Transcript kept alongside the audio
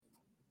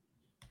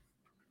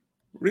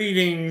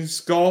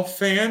Greetings, golf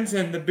fans,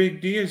 and the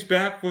Big D is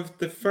back with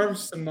the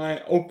first of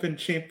my Open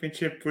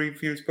Championship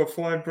reviews.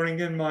 Before I bring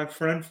in my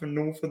friend from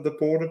north of the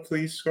border,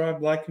 please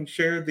subscribe, like, and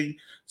share the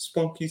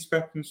Spunky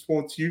Spectrum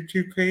Sports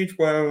YouTube page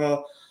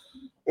where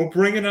we're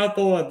bringing out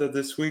the leather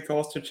this week.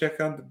 Also,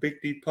 check out the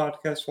Big D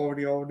podcast for all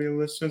the audio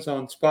listeners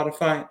on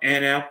Spotify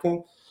and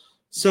Apple.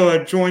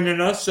 So, joining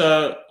us,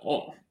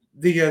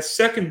 the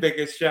second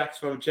biggest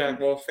Jacksonville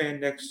Jaguar fan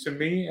next to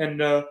me,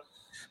 and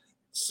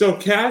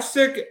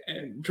Stokastic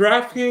and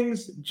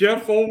DraftKings,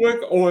 Geoff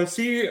Ulrich, or is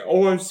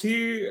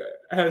he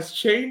has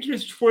changed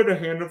his Twitter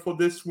handle for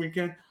this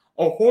weekend.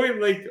 A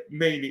Hoylake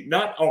matey,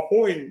 not a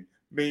Hoy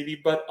matey,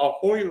 but a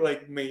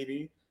Hoylake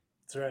matey.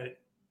 That's right.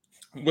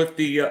 With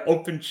the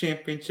Open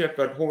Championship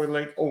at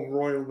Hoylake or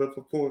Royal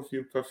Liverpool, if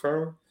you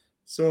prefer.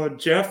 So,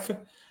 Geoff,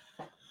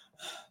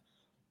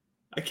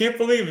 I can't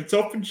believe it's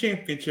Open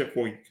Championship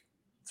week.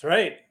 That's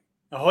right.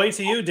 Ahoy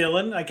to you,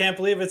 Dylan. I can't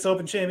believe it's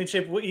Open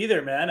Championship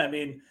either, man. I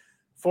mean,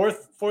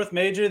 fourth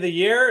major of the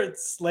year.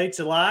 It's late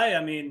July.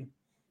 I mean,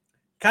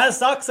 kind of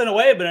sucks in a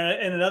way, but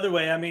in another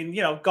way, I mean,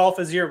 golf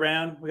is year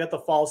round. We got the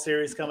fall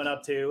series coming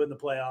up too in the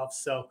playoffs.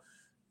 So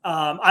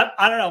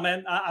I don't know,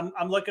 man.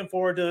 I'm looking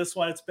forward to this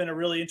one. It's been a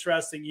really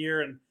interesting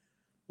year and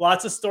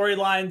lots of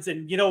storylines.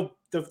 And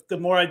the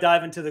more I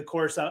dive into the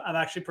course, I'm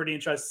actually pretty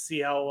interested to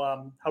see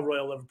how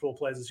Royal Liverpool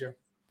plays this year.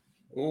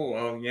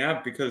 Oh,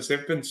 yeah, because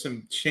there've been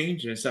some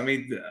changes. I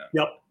mean,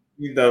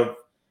 the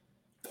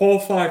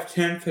Pole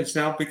 5/10th has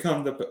now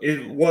become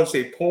it was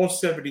a Pole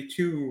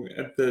 72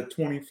 at the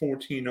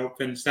 2014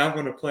 Open. It's now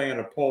going to play at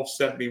a Pole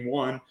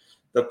 71.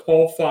 The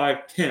Pole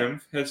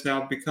 5/10th has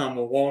now become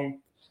a long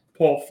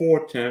Pole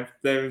 4/10th.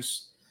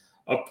 There's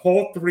a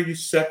Pole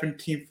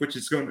 3/17th, which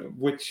is going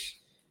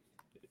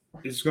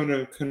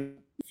to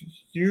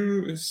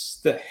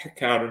confuse the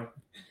heck out of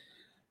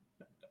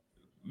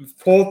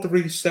Pole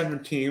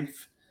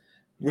 3/17th,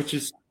 which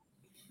is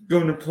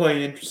going to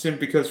play interesting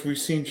because we've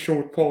seen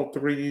short Pole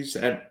 3s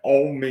at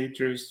all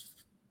majors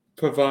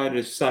provide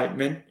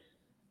excitement.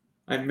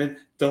 I mean,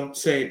 don't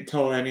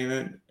tell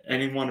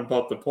anyone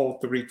about the Pole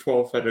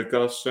 3/12 at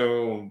Augusta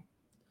or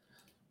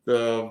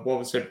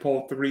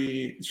Pole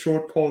 3,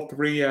 short Pole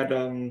 3 at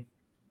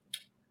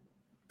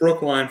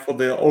Brookline for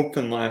the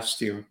Open last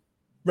year.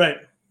 Right.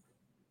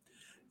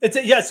 They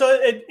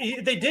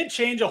did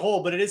change a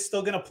hole, but it is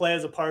still going to play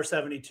as a par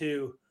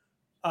 72.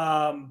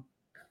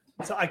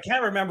 So I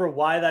can't remember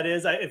why that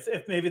is.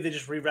 If maybe they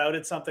just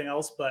rerouted something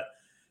else, but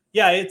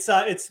yeah, it's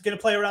going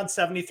to play around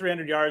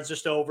 7,300 yards,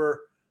 just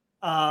over.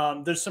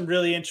 There's some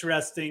really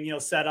interesting,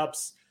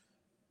 setups.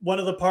 One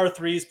of the par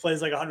threes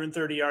plays like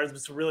 130 yards, but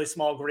it's a really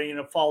small green and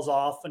it falls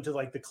off into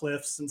like the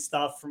cliffs and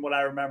stuff. From what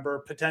I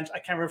remember, I can't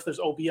remember if there's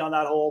OB on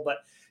that hole, but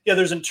yeah,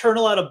 there's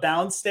internal out of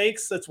bounds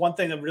stakes. That's one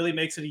thing that really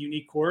makes it a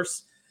unique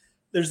course.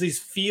 There's these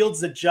fields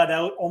that jut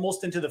out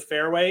almost into the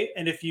fairway,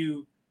 and if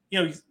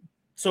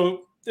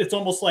so it's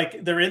almost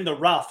like they're in the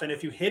rough. And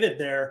if you hit it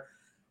there,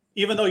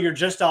 even though you're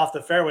just off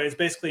the fairway, it's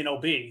basically an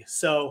OB.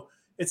 So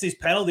it's these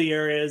penalty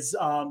areas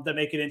that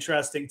make it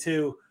interesting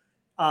too.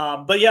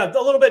 But yeah,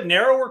 a little bit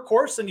narrower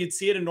course than you'd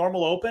see at a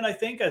normal Open. I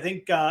think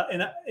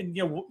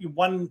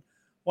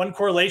one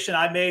correlation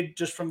I made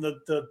just from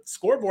the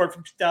scoreboard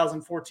from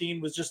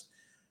 2014 was just,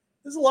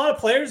 there's a lot of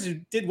players who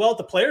did well at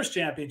the Players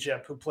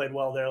Championship who played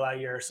well there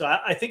that year. So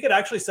I think it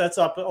actually sets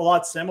up a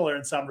lot similar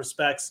in some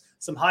respects,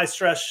 some high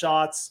stress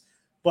shots,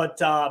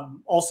 but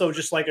also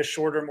just like a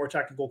shorter, more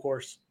technical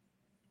course.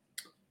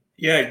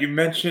 Yeah, you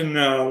mentioned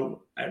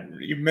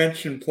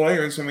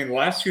players. I mean,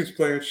 last year's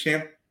Players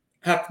Champ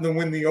happened to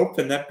win the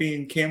Open, that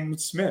being Cameron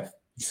Smith.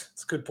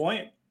 That's a good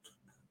point.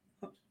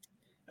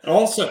 And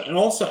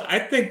also, I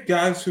think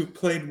guys who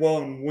played well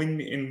in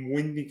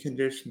windy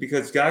conditions,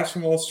 because guys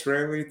from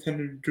Australia tend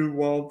to do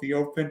well at the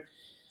Open.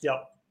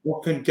 Yep.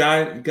 Open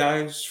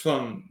guys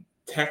from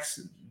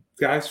Texas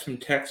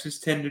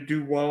tend to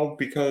do well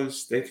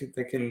because they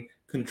can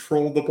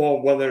control the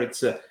ball, whether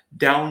it's a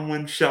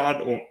downwind shot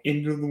or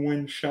into the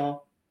wind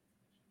shot.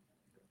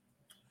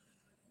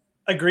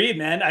 Agreed,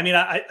 man. I mean,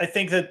 I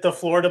think that the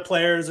Florida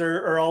players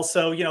are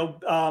also,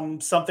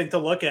 something to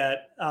look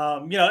at.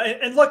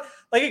 And look,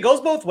 like it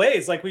goes both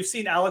ways. Like we've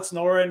seen Alex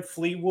Noren,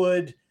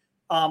 Fleetwood,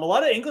 a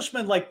lot of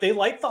Englishmen, like they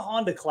like the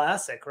Honda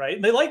Classic, right?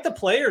 And they like the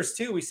players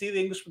too. We see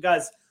the Englishman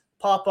guys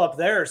pop up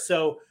there.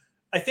 So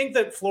I think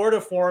that Florida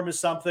form is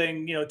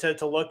something,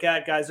 to look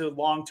at. Guys who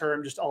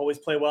long-term just always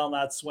play well in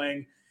that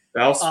swing.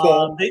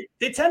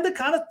 They tend to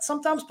kind of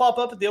sometimes pop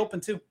up at the Open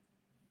too.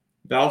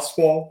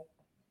 Valspar.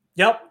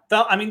 Yep.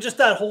 I mean, just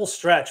that whole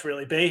stretch,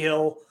 really. Bay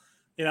Hill,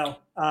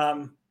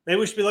 maybe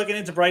we should be looking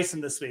into Bryson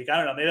this week. I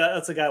don't know. Maybe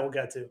that's a guy we'll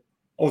get to.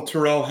 Oh,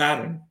 Tyrrell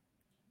Hatton.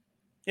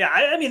 Yeah,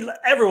 I mean,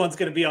 everyone's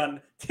going to be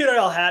on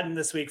Tyrrell Hatton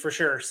this week for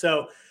sure.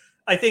 So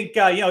I think,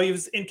 he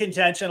was in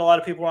contention. A lot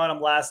of people were on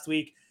him last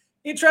week.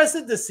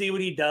 Interested to see what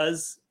he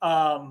does.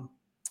 Hatton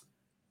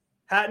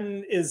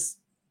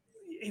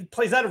he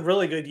plays out a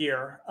really good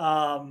year.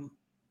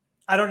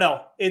 I don't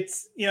know.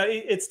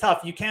 It's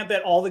tough. You can't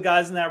bet all the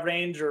guys in that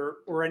range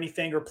or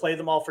anything or play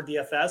them all for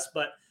DFS,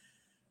 but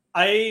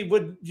I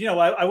would,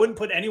 I wouldn't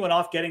put anyone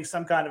off getting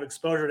some kind of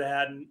exposure to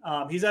Haddon.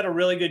 He's had a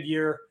really good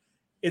year.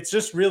 It's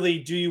just really,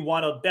 do you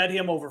want to bet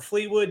him over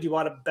Fleetwood? Do you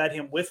want to bet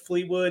him with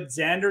Fleetwood?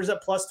 Xander's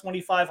at plus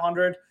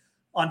 2,500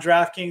 on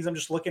DraftKings. I'm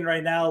just looking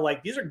right now.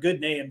 Like, these are good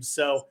names.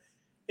 So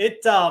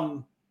it's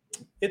an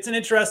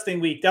interesting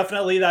week.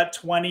 Definitely that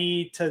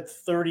 20 to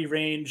 30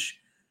 range.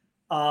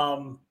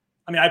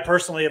 I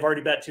personally have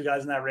already bet two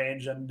guys in that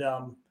range, and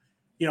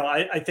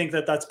I think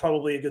that's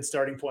probably a good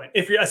starting point,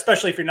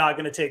 especially if you're not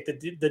going to take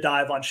the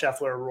dive on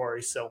Scheffler or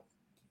Rory. So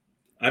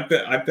I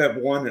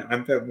bet one,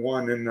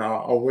 and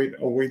I'll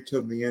wait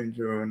till the end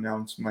to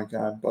announce my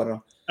guy. But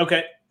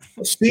okay,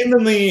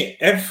 seemingly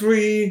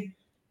every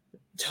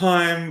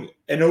time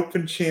an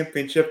Open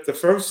Championship, the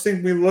first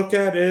thing we look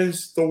at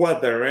is the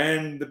weather.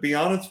 And to be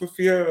honest with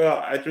you,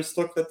 I just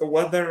looked at the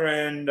weather,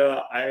 and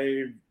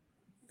I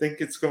think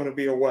it's going to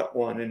be a wet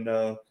one, and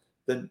the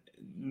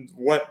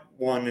wet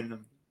one in the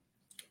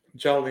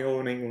jolly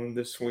old England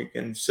this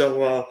weekend.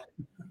 So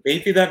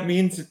maybe that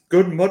means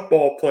good mud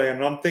ball play.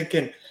 And I'm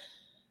thinking,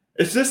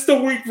 is this the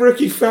week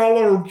Ricky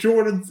Fowler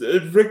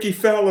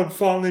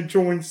finally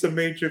joins the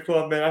major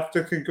club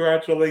after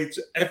congratulates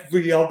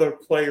every other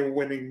player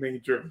winning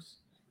majors?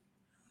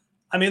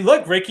 I mean,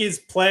 look, Ricky's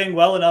playing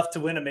well enough to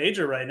win a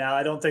major right now.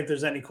 I don't think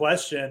there's any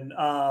question.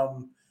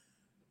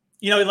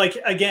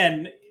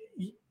 Again,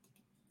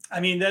 I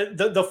mean,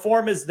 the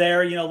form is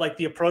there, like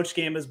the approach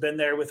game has been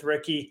there with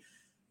Ricky.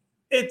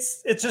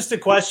 It's just a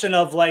question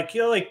of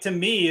to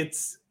me,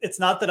 it's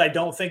not that I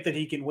don't think that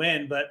he can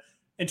win, but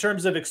in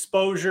terms of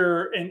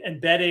exposure and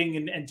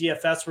betting and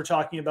DFS, we're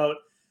talking about,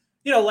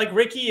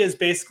 Ricky is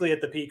basically at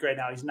the peak right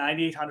now. He's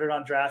 9,800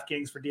 on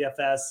DraftKings for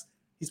DFS.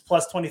 He's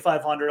plus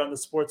 2,500 on the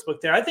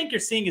sportsbook there. I think you're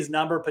seeing his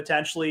number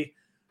potentially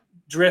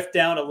drift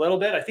down a little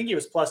bit. I think he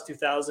was plus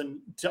 2,000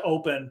 to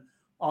open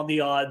on the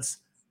odds.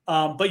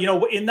 But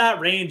in that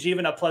range,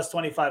 even at plus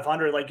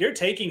 2,500, you're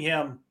taking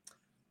him.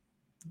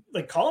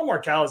 Colin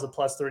Morikawa is a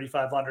plus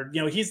 3,500.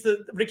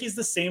 Ricky's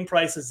the same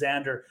price as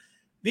Xander.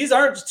 These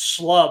aren't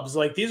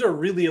schlubs. These are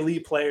really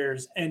elite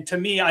players. And to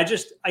me, I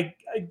just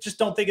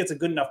don't think it's a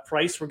good enough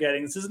price we're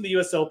getting. This isn't the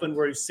U.S. Open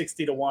where he's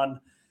 60 to 1.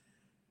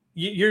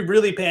 You're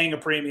really paying a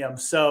premium.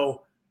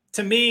 So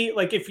to me,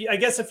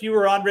 if you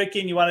were on Ricky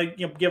and you want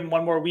to give him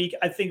one more week,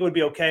 I think it would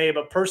be okay.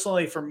 But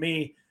personally, for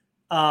me,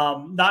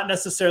 not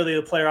necessarily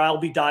the player I'll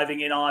be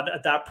diving in on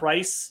at that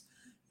price.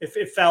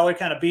 If Fowler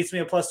kind of beats me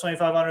at plus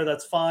 2,500,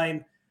 that's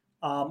fine.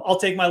 I'll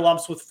take my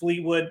lumps with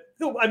Fleetwood.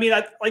 I mean,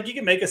 you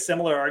can make a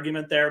similar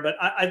argument there, but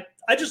I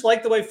just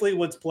like the way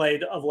Fleetwood's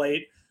played of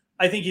late.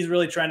 I think he's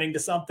really trending to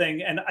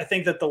something, and I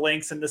think that the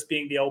links and this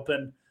being the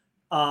Open,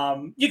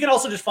 you can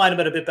also just find him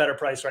at a bit better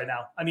price right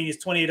now. I mean, he's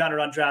 2,800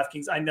 on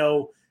DraftKings. I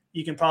know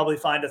you can probably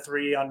find a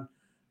 3 on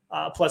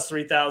plus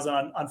 3,000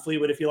 on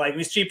Fleetwood if you like.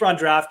 He's cheaper on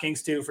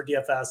DraftKings too for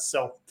DFS,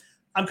 so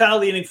I'm kind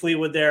of leaning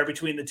Fleetwood there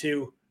between the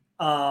two.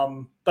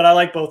 But I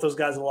like both those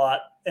guys a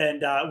lot,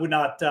 and would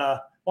not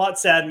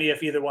sad me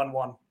if either one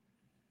won.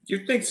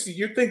 You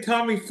think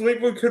Tommy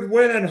Fleetwood could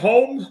win at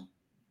home?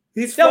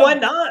 Why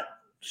not?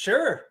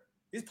 Sure,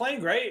 he's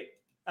playing great.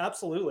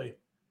 Absolutely.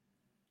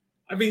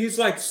 I mean, he's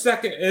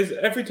second.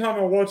 Every time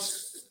I watch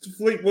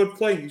Fleetwood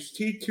play, he's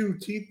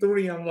T2,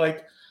 T3.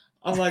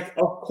 I'm like,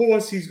 of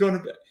course he's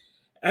going to.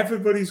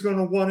 Everybody's going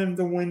to want him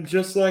to win,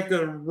 just like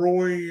a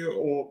Roy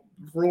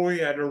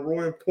at a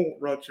Royal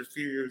Portrush a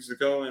few years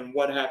ago. And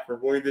what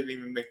happened? Roy didn't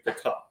even make the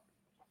cut.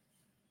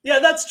 Yeah,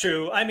 that's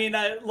true. I mean,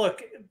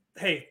 look,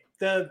 hey,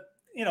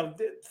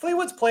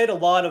 Fleetwood's played a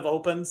lot of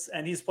Opens,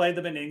 and he's played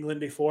them in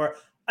England before.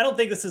 I don't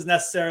think this is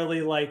necessarily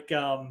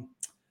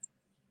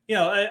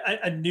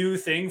a new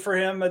thing for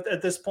him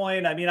at this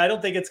point. I mean, I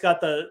don't think it's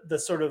got the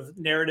sort of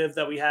narrative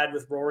that we had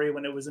with Rory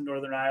when it was in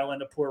Northern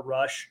Ireland, a poor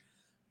rush.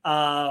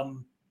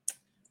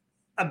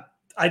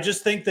 I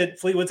just think that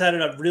Fleetwood's had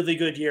a really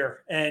good year,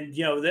 and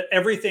that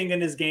everything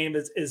in his game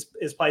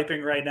is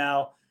piping right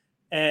now,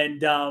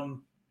 and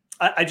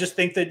I just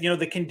think that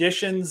the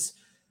conditions,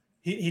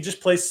 he just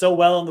plays so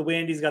well in the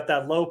wind. He's got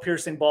that low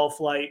piercing ball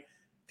flight,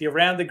 the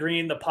around the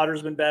green, the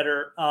putter's been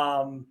better.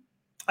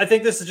 I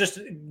think this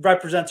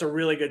represents a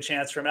really good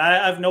chance for him. I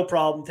have no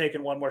problem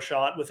taking one more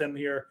shot with him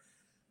here.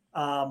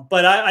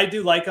 But I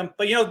do like him.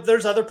 But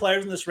there's other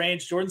players in this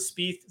range. Jordan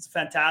Spieth is a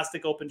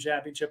fantastic Open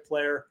Championship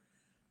player.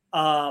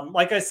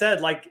 Like I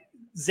said,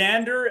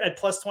 Xander at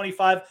plus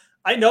 25.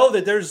 I know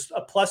that there's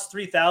a plus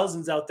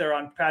 3,000s out there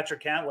on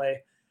Patrick Cantlay.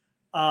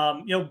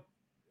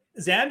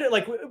 Xander,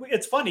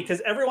 it's funny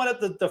because everyone at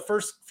the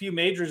first few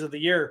majors of the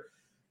year,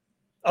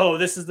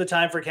 this is the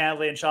time for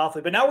Cantlay and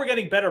Schauffele. But now we're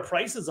getting better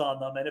prices on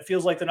them, and it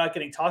feels like they're not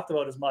getting talked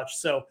about as much.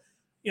 So,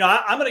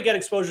 I'm going to get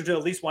exposure to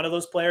at least one of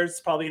those players.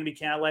 It's probably going to be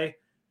Cantlay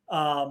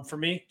for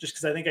me, just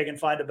because I think I can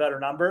find a better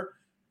number.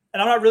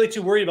 And I'm not really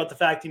too worried about the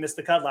fact he missed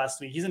the cut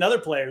last week. He's another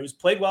player who's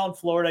played well in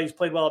Florida. He's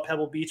played well at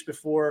Pebble Beach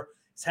before.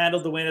 He's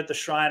handled the win at the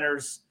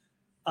Shriners.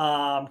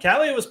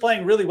 Cantlay was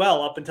playing really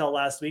well up until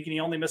last week, and he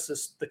only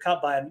missed the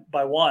cut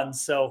by one.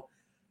 So,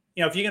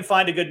 if you can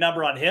find a good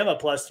number on him at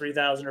plus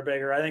 3,000 or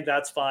bigger, I think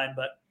that's fine.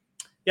 But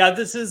Yeah,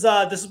 this is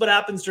what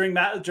happens during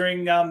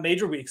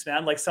major weeks,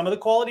 man. Like some of the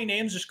quality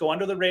names just go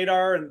under the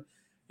radar, and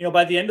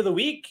by the end of the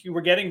week,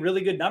 we're getting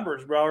really good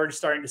numbers. We're already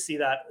starting to see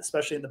that,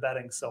 especially in the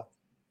betting. So,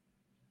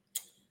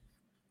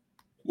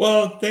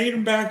 well,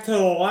 dating back to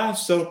the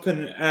last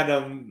Open at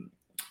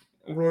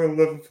Royal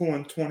Liverpool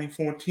in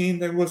 2014,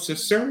 there was a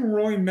certain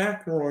Rory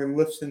Mcllroy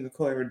lifting the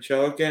claret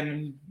jug,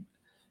 and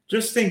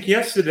just think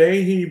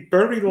yesterday he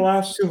birdied the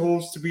last 2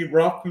 holes to beat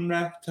Rory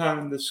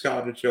McIlroy in the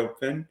Scottish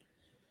Open.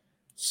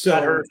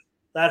 So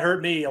that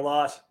hurt me a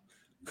lot.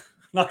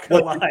 Not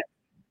gonna lie.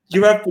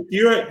 You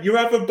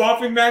have a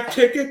Bobby Mack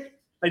ticket?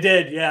 I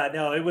did, yeah.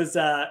 No, it was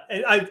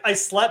I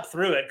slept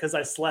through it because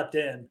I slept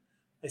in.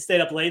 I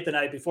stayed up late the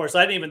night before, so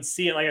I didn't even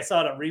see it. Like I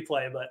saw it on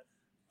replay, but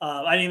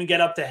I didn't even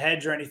get up to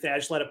hedge or anything. I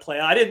just let it play.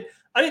 I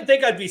didn't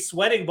think I'd be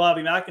sweating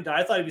Bobby McIntyre.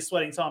 I thought I'd be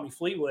sweating Tommy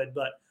Fleetwood,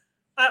 but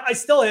I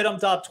still hit him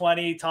top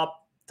 20,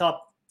 top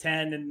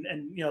 10,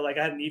 and like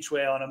I had an each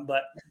way on him.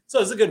 But so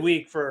it was a good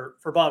week for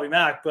Bobby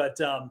Mack. But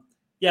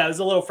yeah, it was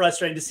a little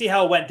frustrating to see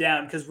how it went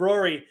down because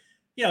Rory,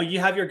 you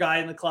have your guy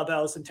in the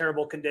clubhouse in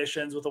terrible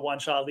conditions with a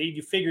one-shot lead.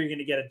 You figure you're going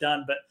to get it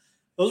done, but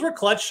those were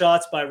clutch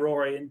shots by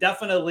Rory, and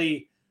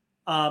definitely,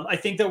 I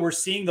think that we're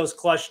seeing those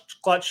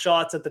clutch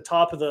shots at the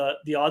top of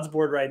the odds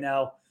board right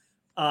now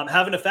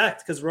have an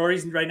effect because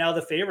Rory's right now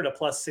the favorite at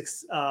plus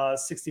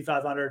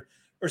 6,500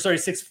 or sorry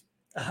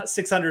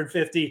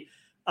 650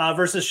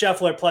 versus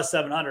Scheffler plus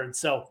 700.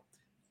 So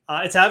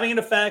it's having an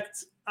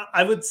effect.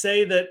 I would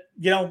say that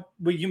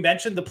you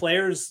mentioned the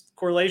players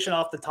correlation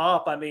off the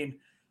top. I mean,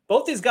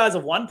 both these guys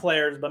have won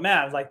players, but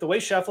man, like the way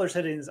Scheffler's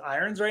hitting his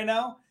irons right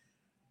now,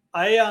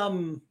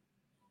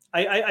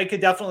 I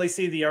could definitely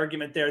see the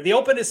argument there. The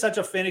Open is such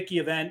a finicky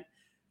event.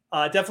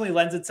 Definitely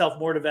lends itself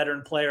more to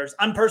veteran players.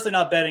 I'm personally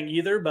not betting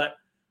either, but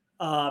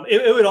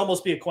it would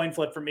almost be a coin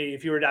flip for me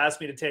if you were to ask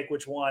me to take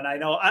which one. I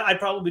know I'd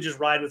probably just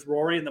ride with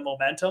Rory and the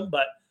momentum,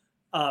 but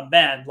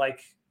man,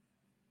 like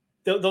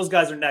those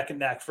guys are neck and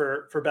neck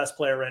for best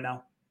player right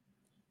now.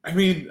 I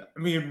mean,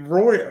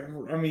 Rory.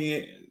 I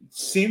mean,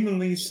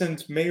 seemingly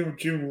since May or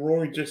June,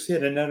 Rory just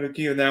hit another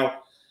gear.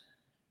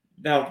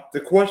 Now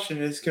the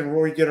question is, can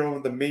Rory get over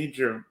the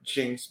major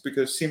jinx?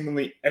 Because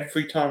seemingly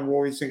every time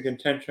Rory's in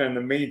contention in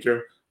a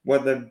major,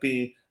 whether it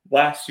be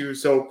last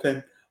year's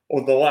Open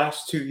or the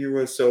last 2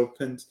 U.S.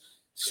 Opens,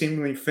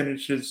 seemingly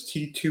finishes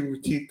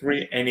T2,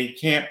 T3, and he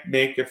can't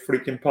make a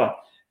freaking putt.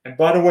 And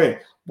by the way,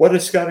 what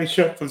is Scottie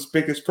Scheffler's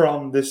biggest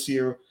problem this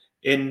year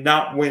in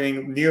not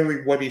winning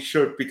nearly what he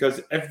should?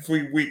 Because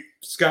every week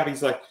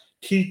Scottie's like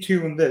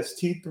T2 in this,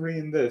 T3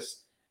 in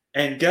this.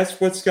 And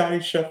guess what Scottie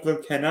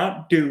Scheffler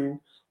cannot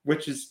do,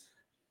 which is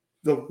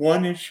the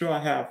one issue I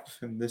have with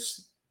him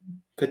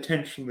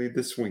potentially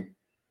this week.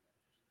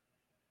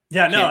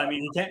 Yeah, no, I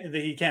mean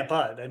he can't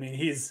putt. I mean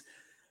he's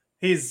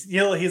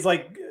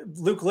like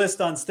Luke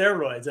List on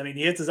steroids. I mean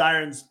he hits his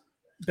irons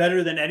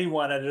better than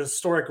anyone at a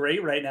historic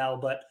rate right now,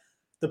 but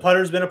the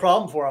putter's been a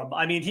problem for him.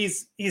 I mean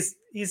he's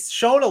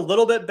shown a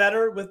little bit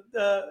better with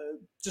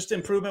just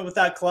improvement with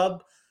that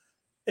club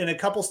in a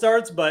couple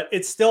starts, but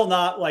it's still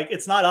not like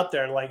it's not up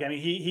there. Like I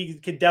mean he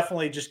could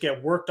definitely just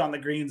get worked on the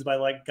greens by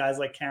like guys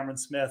like Cameron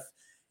Smith,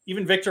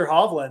 even Victor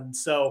Hovland.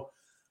 So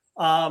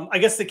I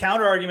guess the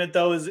counter argument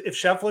though is if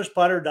Scheffler's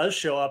putter does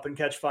show up and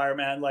catch fire,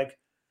 man, like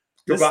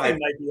this thing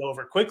might be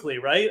over quickly,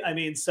 right? I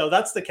mean, so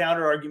that's the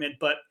counter argument.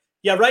 But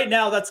yeah, right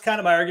now that's kind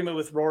of my argument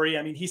with Rory.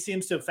 I mean, he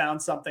seems to have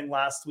found something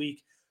last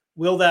week.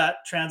 Will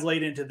that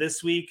translate into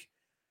this week?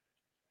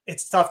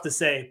 It's tough to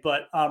say,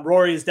 but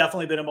Rory has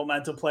definitely been a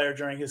momentum player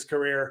during his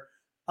career.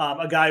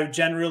 A guy who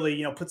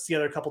generally, puts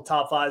together a couple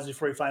top fives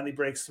before he finally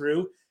breaks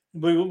through.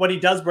 But when he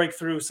does break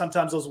through,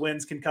 sometimes those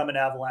wins can come in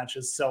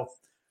avalanches. So,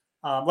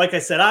 like I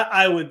said,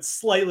 I would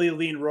slightly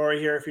lean Rory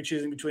here if you're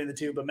choosing between the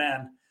two. But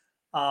man,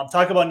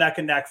 talk about neck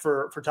and neck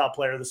for top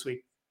player this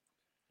week.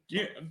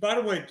 By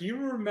the way, do you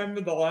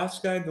remember the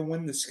last guy to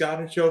win the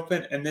Scottish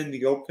Open and then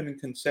the Open in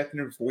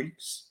consecutive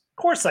weeks?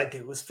 Of course I do.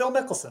 It was Phil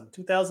Mickelson,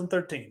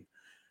 2013.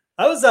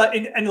 That was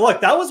and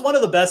look, that was one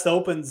of the best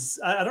Opens.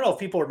 I don't know if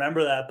people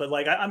remember that, but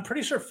like I'm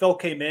pretty sure Phil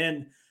came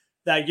in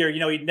that year.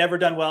 He'd never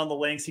done well in the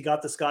links. He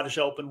got the Scottish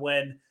Open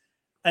win,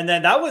 and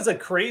then that was a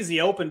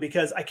crazy Open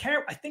because I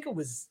think it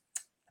was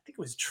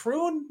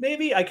Troon,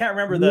 maybe. I can't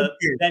remember the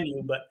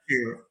venue, but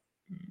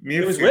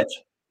it was which?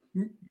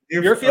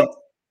 Muirfield?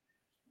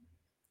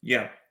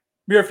 Yeah.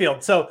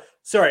 Muirfield. So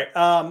sorry.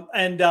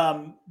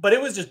 But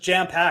it was just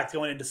jam-packed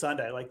going into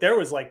Sunday. Like there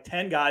was like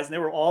 10 guys and they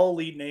were all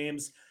lead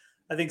names.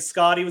 I think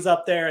Scottie was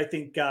up there. I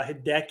think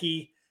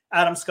Hideki,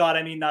 Adam Scott,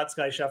 not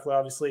Scottie Scheffler,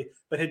 obviously,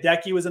 but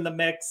Hideki was in the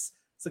mix.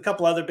 It's a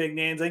couple other big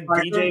names. I think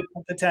DJ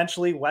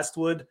potentially,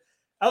 Westwood.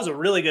 That was a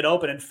really good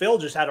Open, and Phil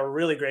just had a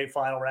really great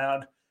final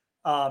round.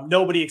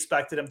 Nobody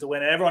expected him to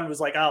win it. Everyone was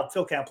like, "Oh,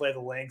 Phil can't play the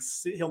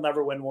links. He'll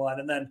never win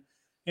one." And then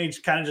he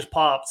just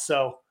popped.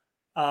 So,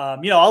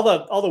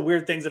 all the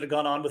weird things that have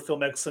gone on with Phil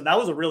Mickelson. That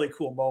was a really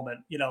cool moment.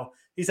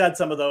 He's had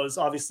some of those,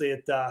 obviously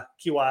at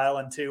Kiawah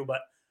Island too,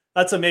 but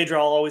that's a major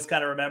I'll always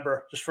kind of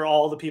remember, just for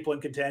all the people in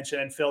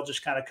contention and Phil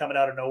just kind of coming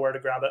out of nowhere to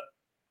grab it.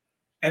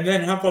 And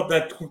then how about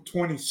that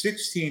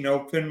 2016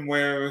 Open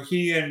where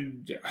he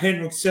and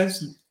Henrik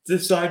Stenson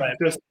decided Right.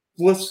 to just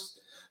bliss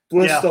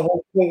Yeah. the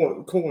whole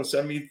course.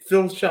 I mean,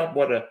 Phil shot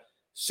what a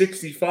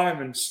 65,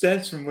 and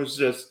Stenson was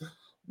just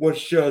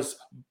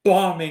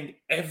bombing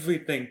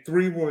everything,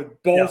 3-wood,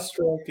 ball Yeah.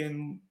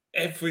 striking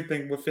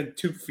everything within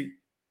 2 feet.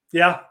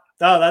 Yeah.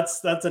 No,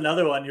 that's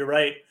another one. You're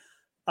right.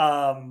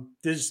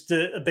 There's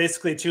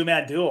basically a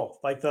 2-man duel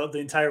like the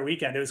entire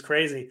weekend. It was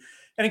crazy.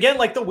 And again,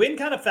 like the wind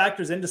kind of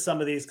factors into some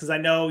of these because I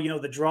know,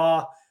 the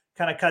draw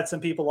kind of cut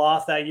some people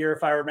off that year,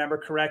 if I remember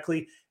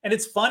correctly. And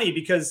it's funny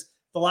because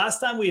the last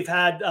time we've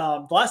had,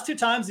 the last 2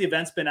 times the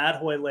event's been at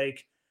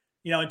Hoylake,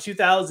 in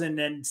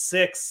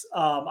 2006,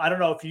 I don't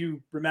know if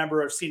you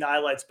remember or seen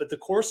highlights, but the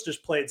course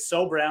just played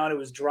so brown. It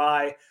was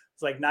dry. It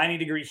was like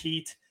 90-degree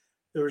heat.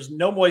 There was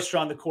no moisture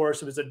on the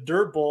course. It was a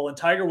dirt bowl, and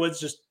Tiger Woods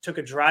just took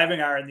a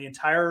driving iron the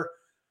entire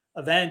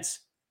event,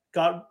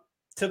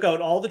 took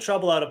out all the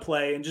trouble out of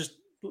play, and just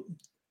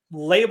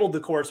labeled the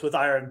course with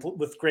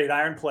great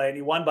iron play, and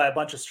he won by a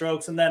bunch of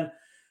strokes. And then it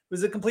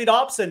was a complete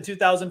opposite in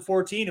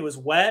 2014. It was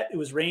wet, it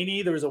was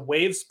rainy, there was a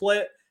wave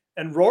split,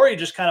 and Rory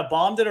just kind of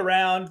bombed it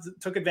around,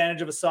 took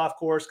advantage of a soft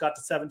course, got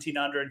to 17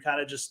 under, and kind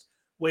of just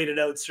waited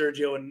out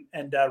Sergio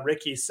and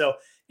Ricky. So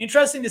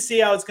interesting to see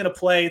how it's going to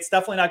play. It's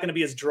definitely not going to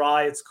be as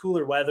dry. It's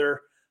cooler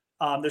weather.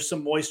 There's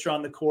some moisture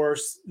on the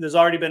course. There's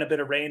already been a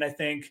bit of rain, I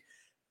think,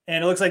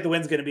 and it looks like the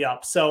wind's going to be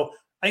up. So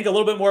I think a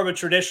little bit more of a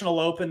traditional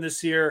Open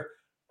this year.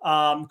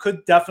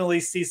 Could definitely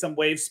see some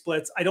wave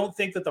splits. I don't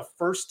think that the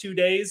first 2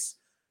 days,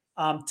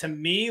 to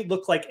me,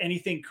 look like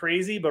anything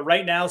crazy. But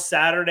right now,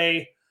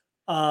 Saturday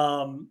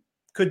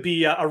could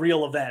be a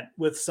real event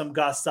with some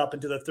gusts up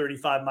into the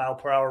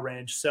 35-mile-per-hour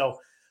range. So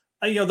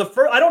I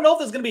don't know if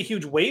there's going to be a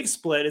huge wave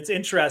split. It's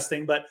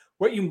interesting, but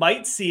what you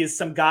might see is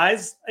some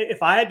guys,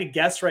 if I had to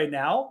guess right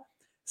now,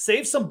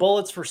 save some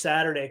bullets for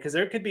Saturday because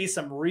there could be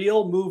some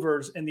real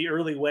movers in the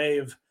early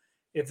wave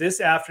if this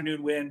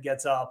afternoon wind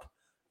gets up.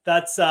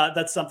 That's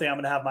something I'm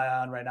going to have my eye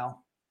on right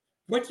now.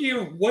 What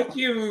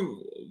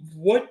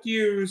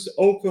year's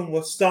Open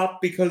was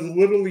stopped because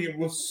literally it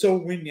was so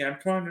windy? I'm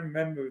trying to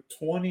remember.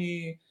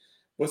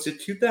 Was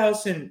it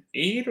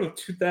 2008 or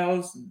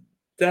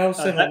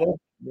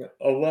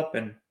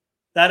 2011?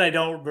 That I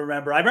don't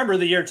remember. I remember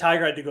the year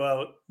Tiger had to go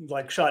out,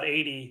 like shot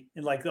 80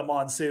 in like the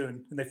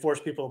monsoon, and they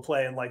forced people to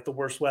play in like the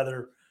worst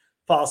weather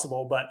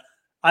possible. But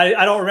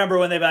I don't remember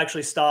when they've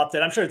actually stopped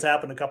it. I'm sure it's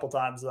happened a couple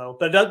times though.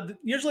 But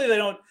usually they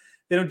don't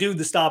do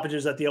the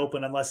stoppages at the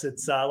Open unless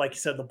it's like you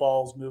said, the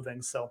ball's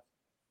moving. So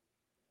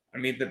I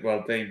mean, they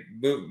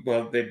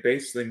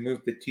basically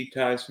moved the tee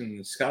ties from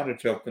the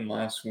Scottish Open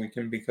last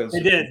weekend because they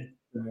did.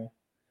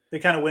 They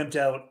kind of wimped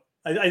out.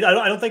 I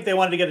don't think they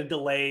wanted to get a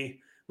delay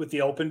with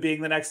the Open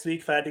being the next week,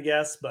 if I had to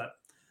guess. But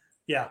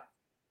yeah,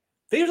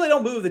 they usually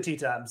don't move the tee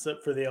times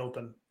for the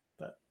Open.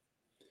 But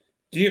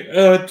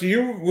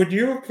would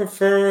you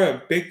prefer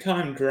a big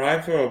time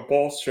driver or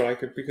ball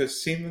striker?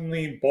 Because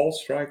seemingly ball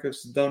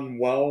strikers done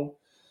well.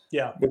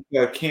 Yeah, with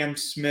Cam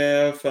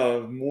Smith,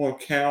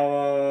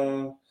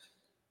 Morikawa,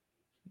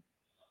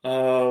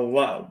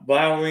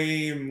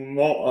 Lowry,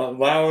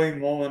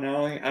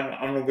 Molinari.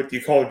 I don't know what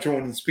you call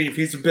Jordan Spieth.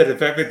 He's a bit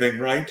of everything,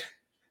 right?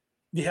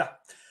 yeah.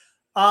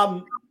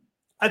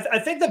 I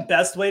think the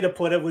best way to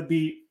put it would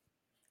be,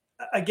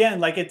 again,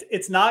 like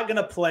it's not going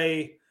to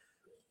play.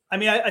 I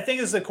mean, I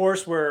think it's a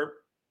course where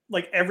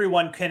like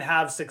everyone can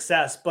have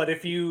success, but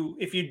if you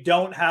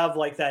don't have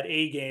like that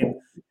A game,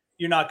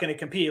 you're not going to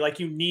compete. Like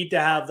you need to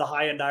have the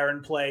high end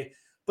iron play,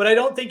 but I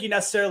don't think you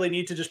necessarily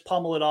need to just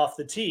pummel it off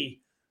the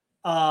tee.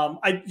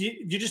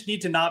 You just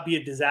need to not be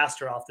a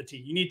disaster off the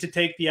tee. You need to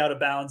take the out of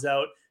bounds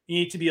out. You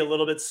need to be a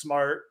little bit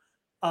smart.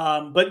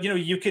 But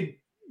you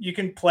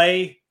can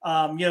play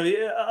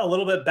a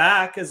little bit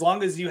back as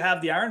long as you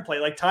have the iron play.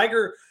 Like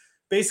Tiger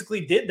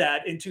basically did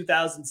that in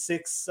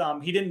 2006.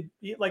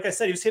 Like I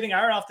said, he was hitting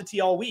iron off the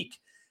tee all week,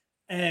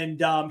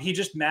 and he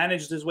just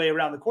managed his way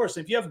around the course.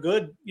 If you have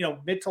good,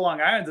 mid to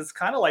long irons, it's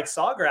kind of like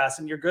sawgrass,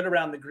 and you're good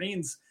around the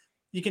greens.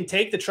 You can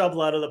take the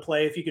trouble out of the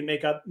play if you can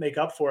make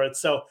up for it.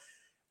 So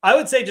I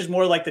would say just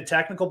more like the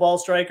technical ball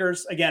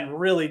strikers. Again,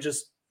 really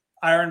just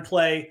iron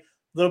play,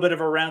 a little bit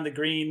of around the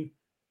green,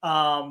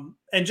 and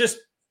just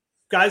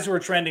guys who are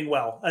trending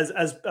well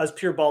as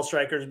pure ball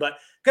strikers, but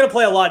going to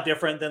play a lot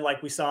different than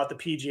like we saw at the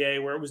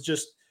PGA where it was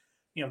just,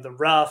 the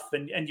rough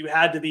and you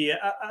had to be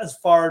as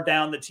far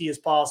down the tee as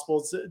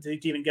possible to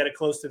even get it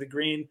close to the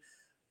green,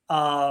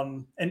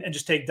 and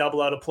just take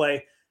double out of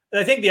play. And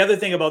I think the other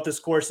thing about this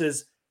course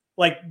is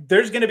like,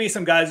 there's going to be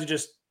some guys who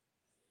just,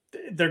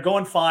 they're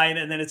going fine.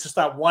 And then it's just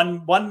that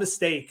one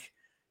mistake,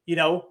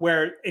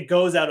 where it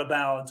goes out of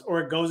bounds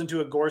or it goes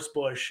into a gorse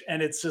bush.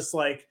 And it's just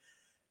like,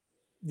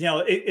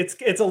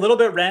 it's a little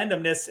bit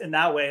randomness in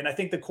that way. And I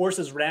think the course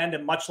is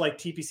random, much like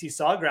TPC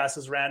Sawgrass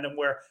is random,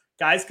 where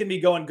guys can be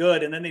going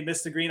good and then they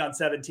miss the green on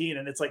 17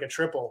 and it's like a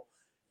triple.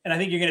 And I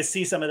think you're going to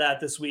see some of that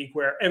this week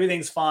where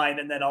everything's fine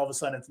and then all of a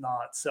sudden it's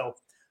not. So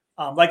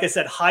like I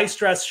said, high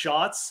stress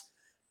shots,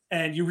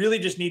 and you really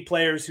just need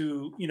players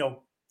who,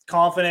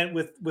 confident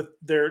with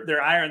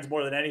their irons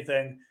more than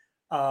anything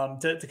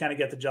to kind of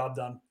get the job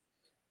done.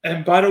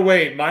 And by the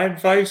way, my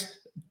advice,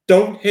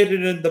 don't hit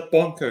it in the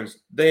bunkers.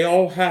 They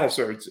all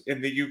hazards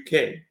in the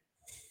UK.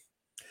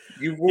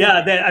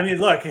 I mean,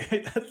 look,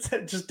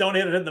 just don't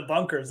hit it in the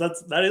bunkers.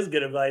 That is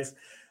good advice.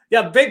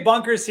 Yeah, big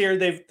bunkers here.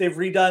 They've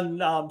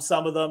redone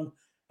some of them,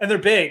 and they're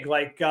big.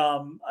 Like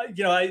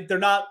they're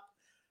not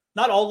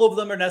all of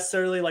them are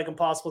necessarily like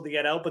impossible to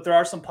get out, but there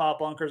are some pop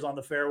bunkers on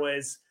the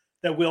fairways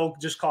that will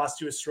just cost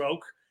you a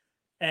stroke.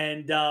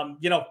 And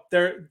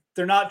they're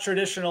not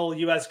traditional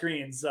U.S.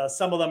 greens.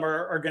 Some of them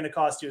are going to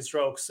cost you a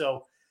stroke.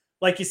 So,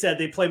 like you said,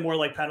 they play more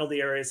like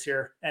penalty areas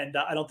here, and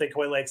I don't think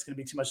Hoylake's going to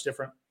be too much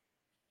different.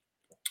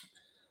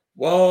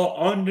 Well,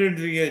 under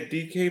the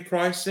DK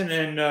pricing,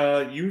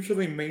 and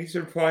usually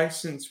major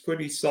pricing's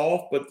pretty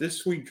soft, but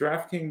this week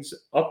DraftKings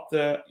up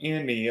the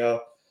ante.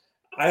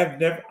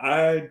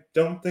 I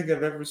don't think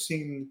I've ever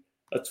seen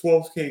a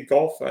 12K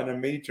golfer at a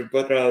major,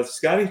 but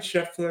Scottie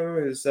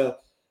Scheffler is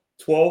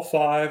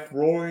 12-5,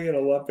 Rory at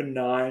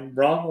 11-9,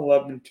 Rahm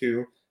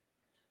 11-2,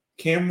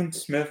 Cameron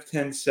Smith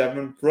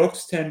 10-7,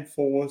 Brooks 10-4,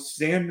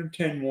 Xander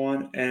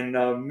 10-1, and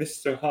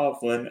Mr.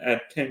 Hovland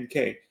at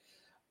 10K.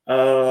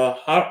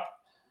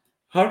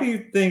 How do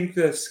you think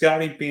that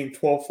Scotty being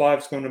 12-5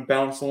 is going to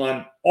bounce the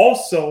line?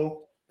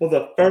 Also, for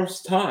the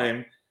first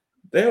time,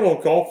 there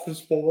are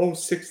golfers below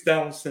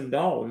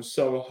 $6,000.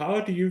 So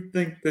how do you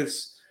think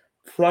this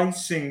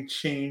pricing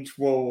change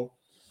will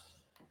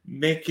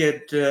make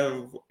it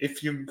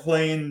if you're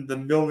playing the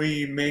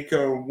Millie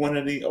Maker or one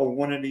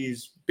of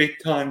these big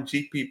time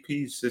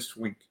GPPs this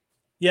week?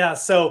 Yeah,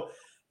 so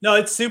no,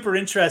 it's super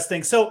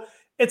interesting. So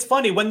it's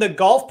funny when the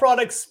golf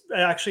products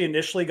actually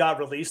initially got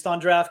released on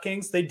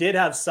DraftKings, they did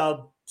have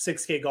sub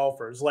 6K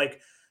golfers.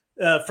 Like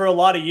for a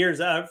lot of years,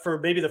 for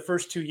maybe the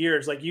first 2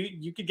 years, like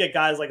you could get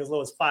guys like as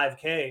low as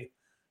 5K.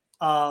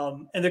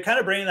 And they're kind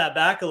of bringing that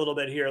back a little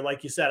bit here.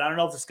 Like you said, I don't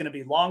know if it's going to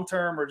be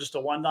long-term or just a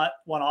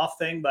one-off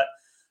thing, but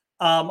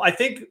I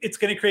think it's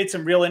going to create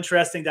some real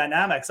interesting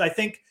dynamics. I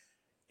think,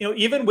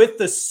 even with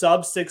the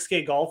sub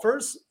 6K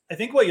golfers, I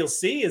think what you'll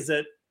see is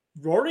that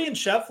Rory and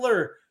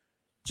Scheffler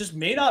just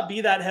may not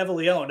be that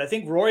heavily owned. I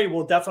think Rory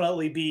will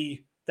definitely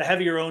be the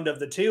heavier owned of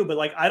the two, but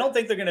like, I don't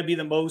think they're going to be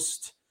the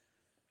most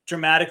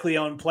dramatically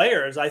owned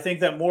players. I think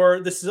that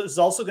this is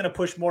also going to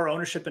push more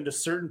ownership into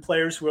certain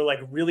players who are like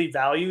really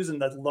values in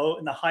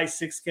the high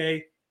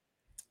 6K,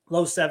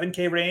 low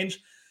 7K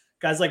range.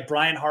 Guys like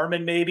Brian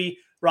Harmon, maybe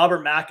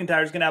Robert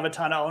McIntyre is going to have a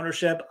ton of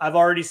ownership. I've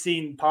already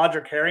seen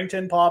Padraig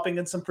Harrington popping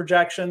in some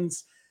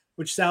projections,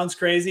 which sounds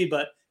crazy,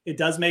 but it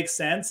does make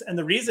sense. And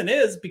the reason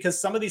is because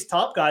some of these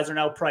top guys are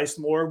now priced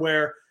more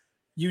where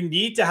you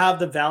need to have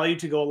the value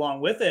to go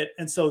along with it.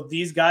 And so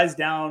these guys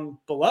down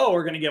below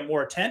are going to get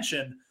more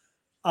attention.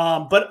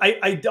 But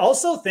I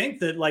also think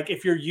that like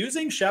if you're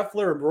using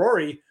Scheffler and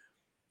Rory,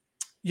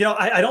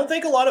 I don't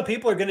think a lot of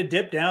people are going to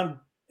dip down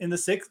in the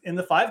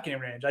 5K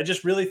range. I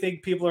just really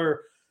think people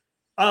are,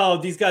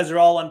 these guys are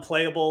all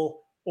unplayable,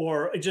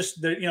 or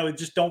just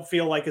don't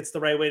feel like it's the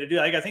right way to do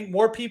it. Like I think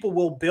more people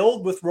will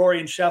build with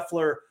Rory and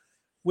Scheffler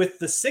with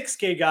the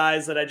 6K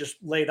guys that I just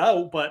laid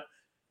out, but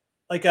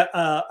like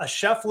a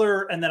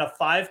Scheffler and then a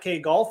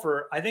 5K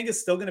golfer, I think it's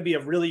still going to be a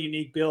really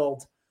unique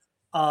build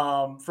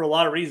for a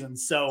lot of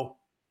reasons. So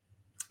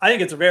I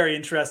think it's a very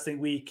interesting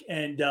week,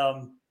 and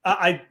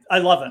I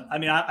love it. I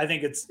mean, I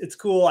think it's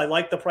cool. I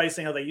like the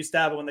pricing how they used to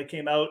have it when they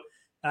came out.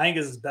 I think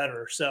this is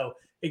better. So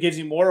it gives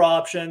you more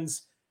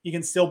options. You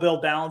can still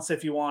build balance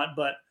if you want,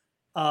 but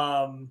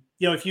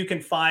if you can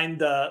find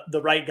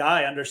the right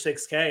guy under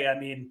 6K, I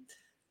mean,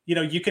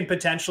 you can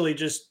potentially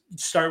just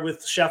start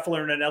with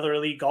Scheffler and another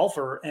elite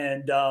golfer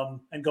and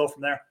go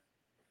from there.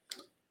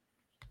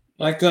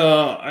 Like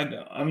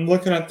I'm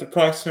looking at the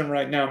pricing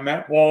right now.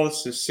 Matt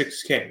Wallace is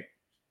 6K.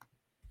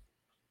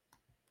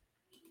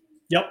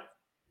 Yep.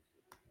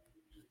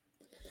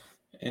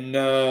 And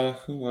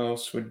who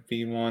else would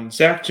be one?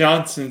 Zach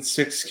Johnson,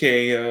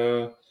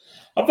 6K.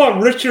 How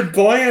about Richard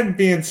Bland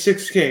being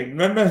 6K?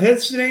 Remember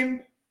his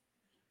name?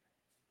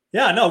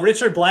 Yeah, no,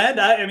 Richard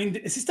Bland. I mean,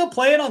 is he still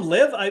playing on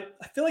Live? I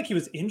feel like he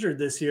was injured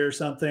this year or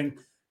something.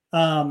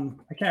 I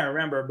can't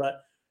remember,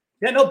 but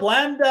yeah, no,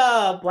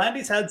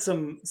 Blandy's had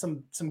some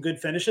good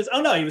finishes.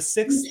 Oh no, he was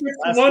 6th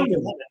last week.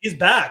 He's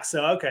back,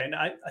 so okay.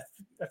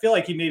 I feel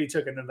like he maybe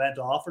took an event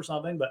off or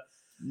something, but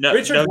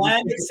Richard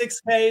Bland at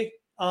 6K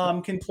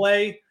can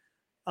play.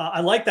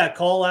 I like that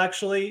call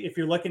actually. If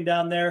you're looking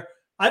down there,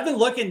 I've been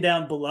looking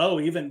down below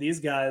even these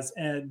guys,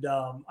 and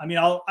I mean,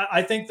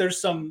 I think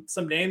there's some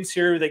names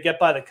here that get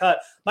by the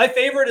cut. My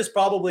favorite is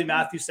probably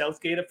Matthew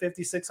Southgate at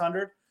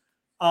 5,600.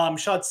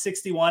 Shot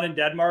 61 in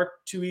Denmark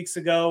 2 weeks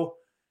ago.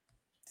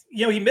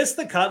 He missed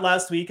the cut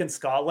last week in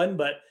Scotland,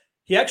 but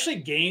he actually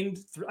gained,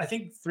 I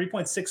think,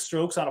 3.6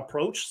 strokes on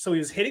approach. So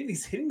he's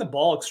hitting the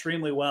ball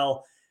extremely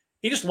well.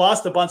 He just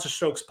lost a bunch of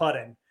strokes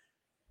putting.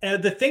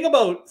 And the thing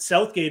about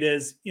Southgate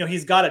is,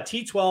 he's got a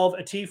T12,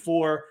 a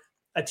T4,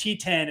 a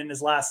T10 in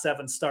his last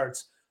 7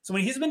 starts. So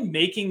when he's been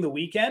making the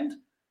weekend,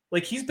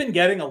 like he's been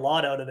getting a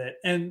lot out of it.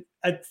 And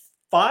at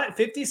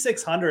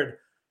 5,600,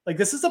 Like,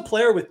 this is a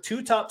player with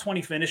 2 top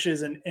 20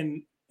 finishes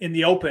in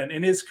the Open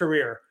in his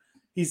career.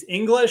 He's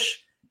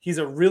English. He's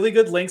a really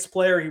good links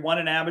player. He won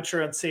an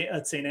amateur at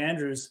St.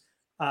 Andrews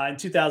in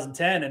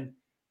 2010. And,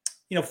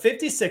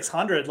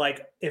 5,600,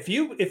 like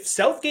if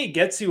Southgate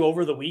gets you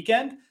over the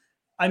weekend,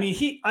 I mean,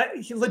 he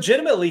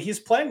legitimately, he's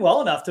playing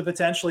well enough to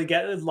potentially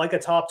get like a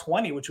top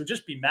 20, which would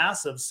just be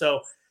massive.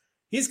 So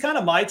he's kind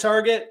of my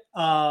target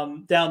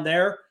down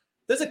there.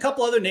 There's a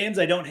couple other names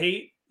I don't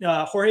hate.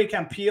 Jorge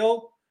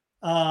Campillo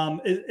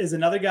is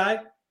another guy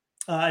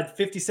at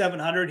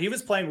 5,700. He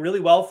was playing really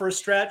well for a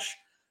stretch.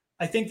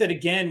 I think that,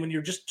 again, when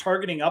you're just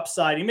targeting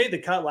upside, he made the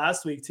cut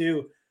last week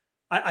too.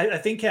 I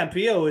think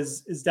Campillo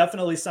is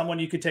definitely someone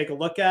you could take a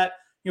look at.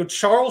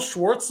 Charles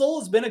Schwartzel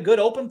has been a good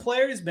Open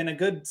player. He's been a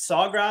good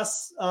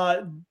Sawgrass,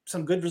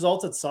 some good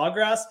results at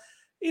Sawgrass.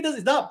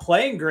 He's not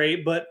playing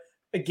great, but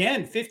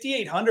again,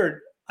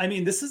 5,800. I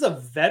mean, this is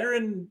a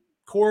veteran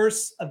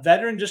course, a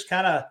veteran just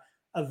kind of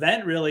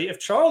event, really. If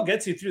Charles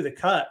gets you through the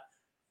cut,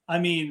 I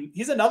mean,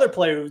 he's another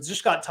player who's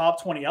just got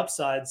top 20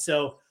 upside.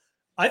 So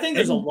I think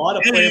there's a lot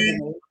of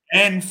playable.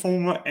 And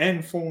former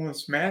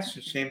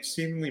Masters champ,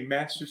 seemingly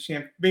Masters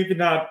champ, maybe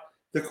not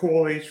the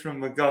correlation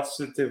from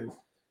Augusta to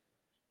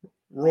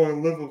Royal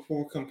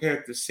Liverpool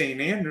compared to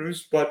St.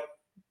 Andrews, but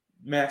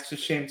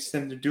Masters champs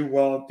tend to do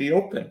well at the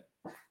Open.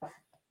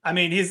 I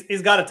mean,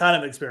 he's got a ton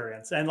of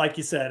experience. And like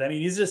you said, I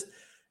mean, he's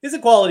a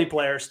quality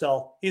player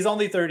still. He's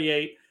only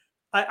 38.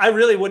 I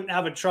really wouldn't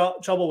have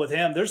trouble with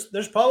him.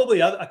 There's probably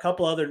a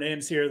couple other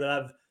names here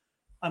that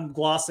I'm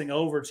glossing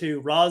over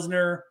too.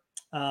 Rosner.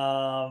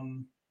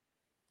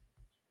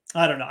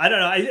 I don't know.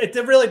 It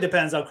really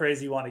depends how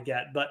crazy you want to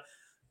get, but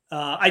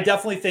I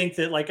definitely think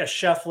that like a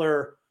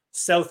Scheffler,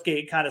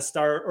 Southgate kind of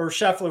start, or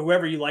Scheffler,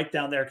 whoever you like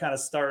down there, kind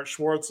of start,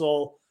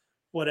 Schwartzel,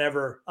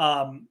 whatever,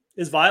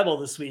 is viable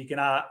this week.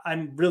 And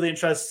I'm really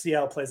interested to see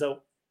how it plays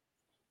out.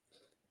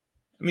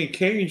 I mean,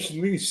 Cage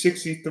Lee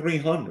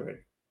 6,300.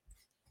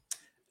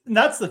 And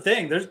that's the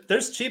thing.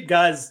 There's cheap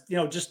guys,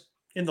 just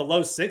in the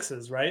low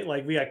sixes, right?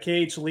 Like we got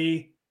Cage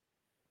Lee.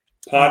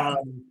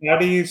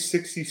 Potty is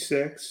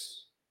 66.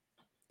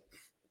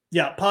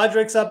 Yeah,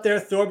 Podrick's up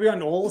there.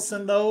 Thorbjorn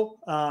Olesen, though.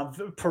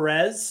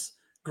 Perez,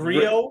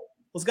 Griot.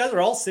 Those guys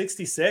are all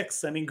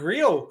 66. I mean,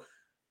 Griot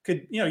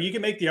could, you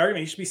can make the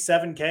argument he should be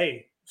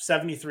 7K,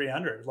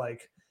 7,300.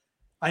 Like,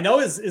 I know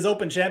his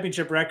Open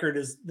Championship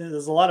record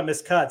there's a lot of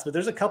missed cuts, but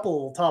there's a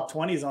couple top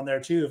 20s on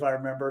there too, if I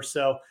remember.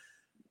 So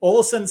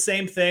Olesen,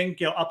 same thing,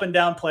 up and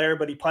down player,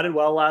 but he putted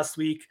well last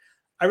week.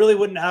 I really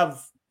wouldn't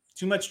have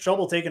too much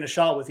trouble taking a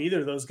shot with either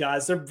of those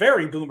guys. They're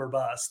very boom or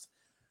bust.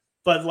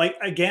 But like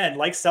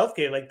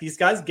Southgate, like these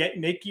guys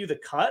make you the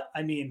cut.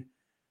 I mean,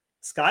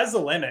 sky's the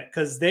limit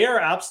because they are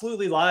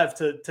absolutely live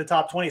to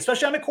top 20,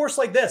 especially on a course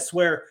like this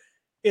where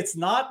it's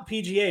not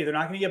PGA. They're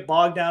not going to get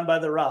bogged down by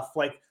the rough.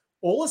 Like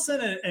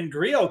Olesen and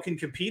Griot can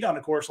compete on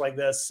a course like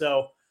this.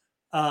 So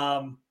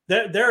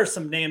there are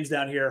some names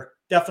down here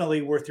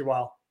definitely worth your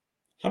while.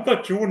 How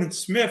about Jordan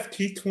Smith,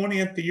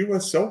 T20 at the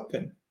U.S.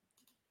 Open?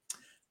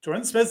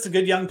 Jordan Smith's a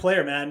good young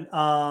player, man.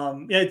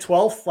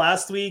 12th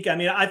last week. I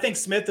mean, I think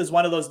Smith is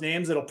one of those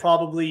names that'll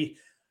probably,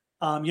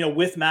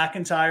 with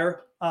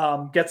McIntyre,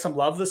 get some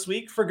love this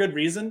week for good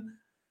reason.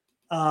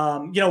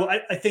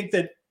 I think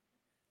that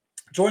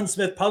Jordan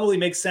Smith probably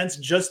makes sense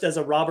just as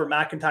a Robert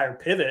McIntyre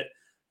pivot,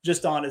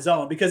 just on his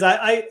own, because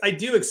I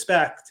do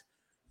expect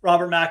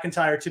Robert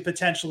McIntyre to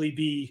potentially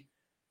be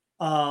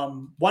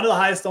one of the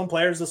highest owned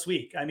players this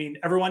week. I mean,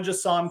 everyone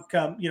just saw him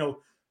come,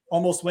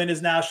 almost win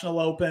his National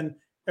Open.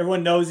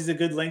 Everyone knows he's a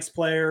good links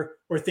player,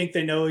 or think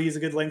they know he's a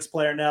good links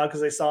player now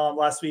because they saw him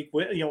last week,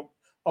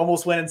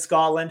 almost win in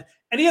Scotland.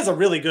 And he is a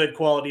really good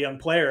quality young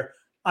player.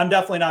 I'm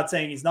definitely not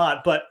saying he's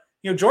not, but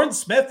Jordan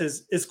Smith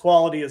is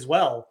quality as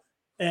well.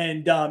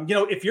 And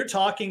if you're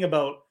talking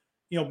about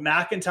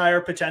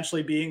McIntyre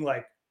potentially being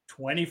like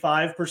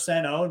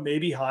 25% owned,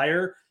 maybe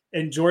higher,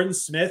 and Jordan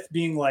Smith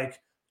being like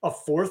a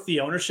fourth the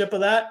ownership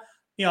of that,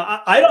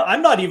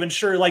 I'm not even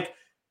sure. Like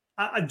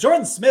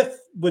Jordan Smith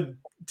would,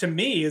 to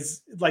me,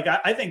 is like,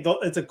 I think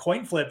it's a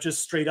coin flip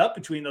just straight up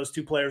between those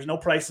two players. No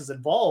prices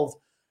involved.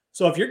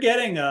 So if you're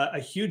getting a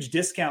huge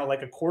discount,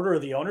 like a quarter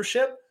of the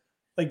ownership,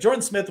 like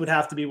Jordan Smith would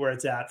have to be where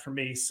it's at for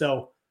me.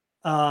 So,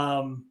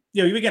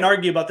 we can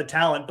argue about the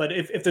talent, but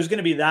if there's going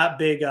to be that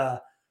big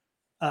a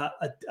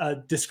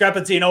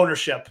discrepancy in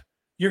ownership,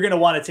 you're going to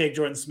want to take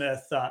Jordan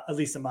Smith, at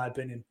least in my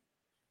opinion.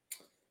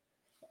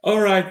 All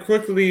right,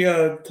 quickly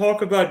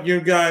talk about your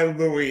guy,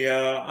 Louis.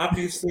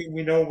 Obviously,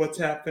 we know what's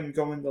happened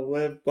going to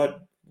Live,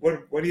 but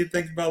what do you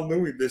think about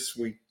Louis this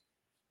week?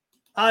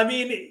 I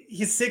mean,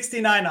 he's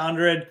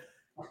 6,900.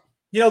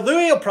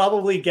 Louis will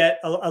probably get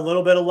a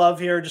little bit of love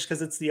here just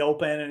because it's the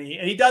Open, and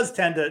he does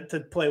tend to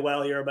play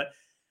well here. But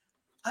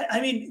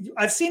I mean,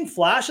 I've seen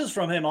flashes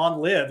from him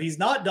on Live. He's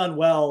not done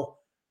well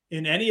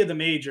in any of the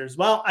majors.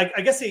 Well,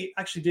 I guess he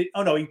actually did.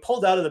 Oh no, he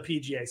pulled out of the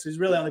PGA, so he's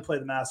really only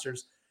played the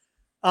Masters.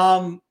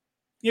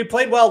 He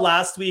played well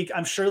last week.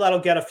 I'm sure that'll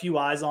get a few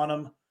eyes on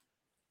him.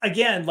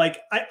 Again, like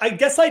I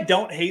guess I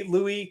don't hate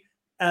Louis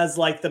as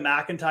like the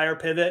McIntyre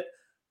pivot.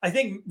 I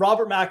think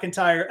Robert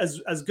McIntyre,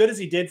 as good as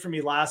he did for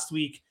me last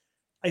week,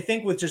 I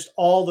think with just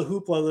all the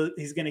hoopla that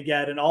he's going to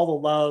get and all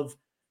the love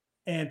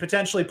and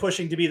potentially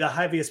pushing to be the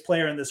heaviest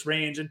player in this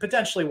range and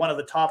potentially one of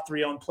the top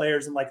 3 owned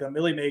players in like a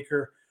milli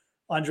maker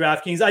on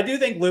DraftKings. I do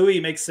think Louis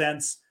makes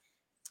sense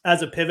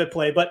as a pivot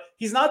play, but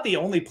he's not the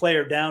only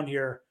player down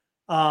here.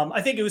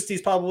 I think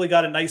Usti's probably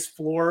got a nice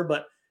floor,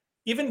 but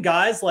even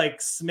guys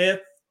like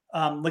Smith,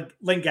 Romain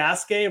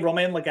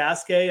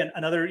Legasque,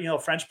 and other,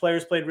 French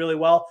players played really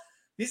well.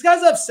 These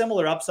guys have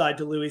similar upside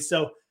to Louis.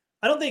 So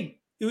I don't think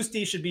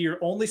Usti should be your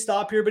only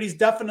stop here, but he's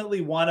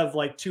definitely one of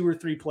like 2 or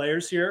 3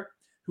 players here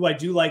who I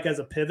do like as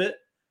a pivot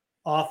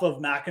off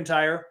of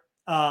McIntyre.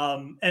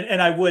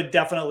 And I would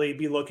definitely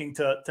be looking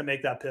to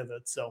make that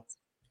pivot. So.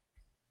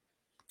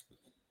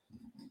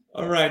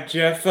 All right,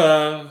 Geoff.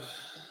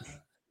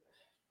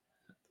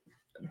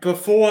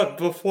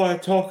 Before I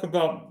talk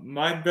about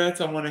my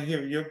bets, I want to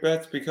hear your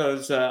bets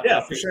because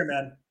yeah, for sure,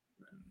 man.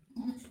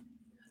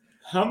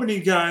 How many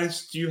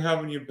guys do you have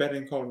on your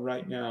betting card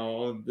right now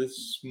on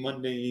this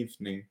Monday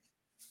evening?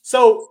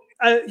 So,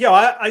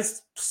 I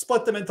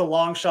split them into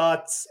long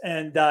shots,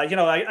 and I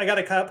got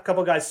a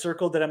couple guys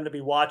circled that I'm going to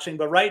be watching.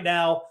 But right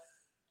now,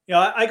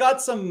 I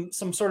got some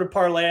sort of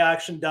parlay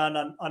action done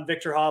on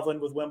Victor Hovland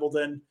with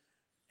Wimbledon,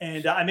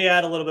 and I may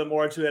add a little bit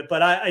more to it.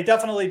 But I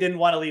definitely didn't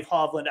want to leave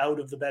Hovland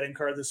out of the betting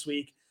card this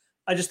week.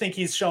 I just think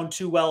he's shown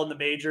too well in the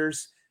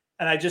majors,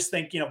 and I just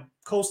think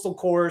coastal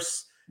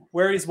course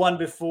where he's won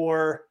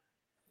before,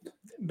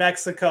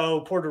 Mexico,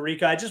 Puerto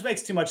Rico, it just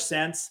makes too much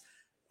sense.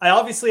 I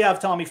obviously have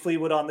Tommy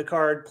Fleetwood on the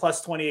card, plus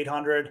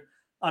 2,800.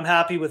 I'm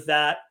happy with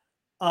that.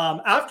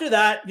 After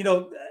that,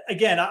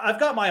 again,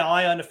 I've got my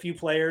eye on a few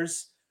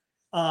players.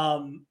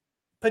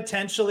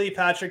 Potentially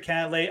Patrick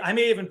Cantlay. I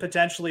may even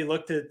potentially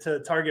look to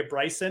target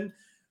Bryson,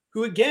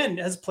 who, again,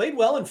 has played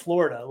well in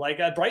Florida.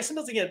 Like Bryson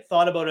doesn't get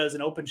thought about as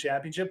an Open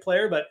Championship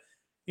player, but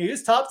he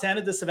was top 10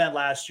 at this event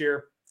last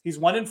year. He's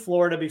won in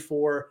Florida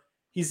before.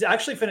 He's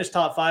actually finished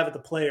top 5 at the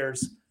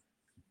Players.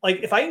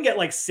 Like if I can get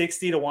like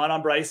 60-1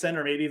 on Bryson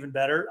or maybe even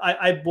better,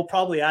 I will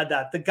probably add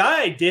that. The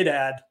guy I did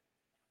add,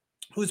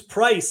 whose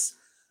price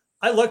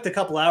I looked a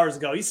couple hours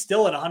ago, he's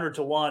still at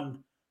 100-1,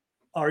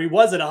 or he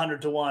was at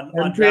 100-1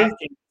 on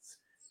DraftKings.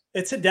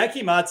 It's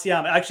Hideki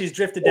Matsuyama. Actually, he's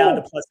drifted down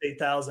to plus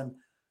 8,000.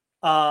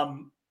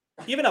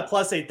 Even at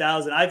plus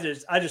 8,000, I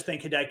just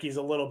think Hideki's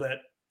a little bit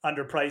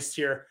underpriced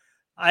here.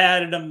 I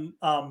added him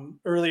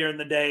earlier in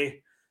the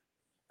day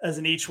as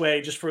an each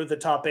way just for the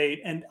top 8.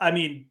 And I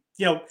mean,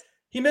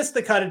 he missed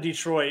the cut in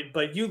Detroit,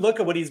 but you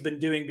look at what he's been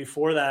doing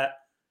before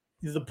that.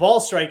 The ball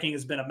striking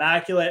has been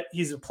immaculate.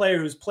 He's a player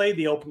who's played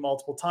the Open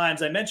multiple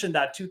times. I mentioned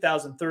that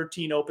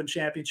 2013 Open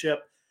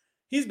Championship.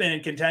 He's been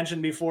in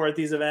contention before at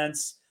these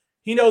events.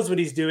 He knows what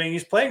he's doing.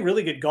 He's playing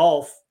really good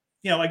golf,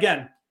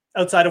 again,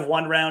 outside of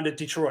one round at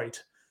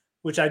Detroit,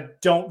 which I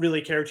don't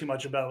really care too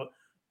much about.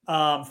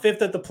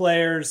 5th at the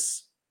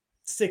Players,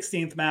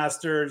 16th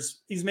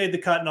Masters. He's made the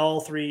cut in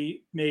all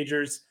 3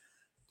 majors.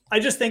 I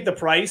just think the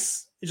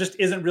price, it just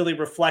isn't really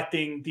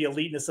reflecting the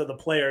eliteness of the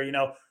player.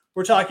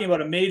 We're talking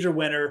about a major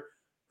winner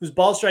whose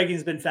ball striking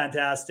has been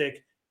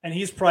fantastic, and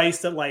he's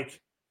priced at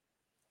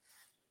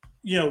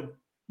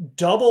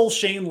double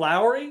Shane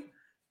Lowry,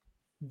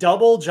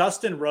 double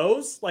Justin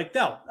Rose. Like,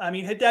 no, I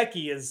mean,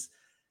 Hideki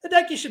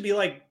should be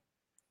like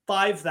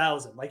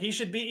 5,000. Like he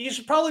should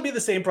probably be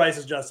the same price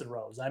as Justin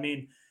Rose. I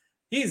mean,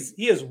 he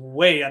is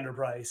way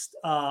underpriced.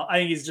 I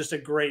think he's just a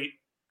great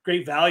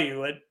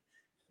value at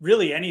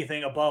really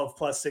anything above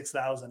plus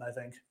 6,000, I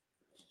think.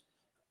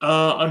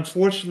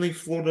 Unfortunately,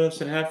 Florida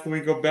doesn't have the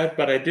legal bet,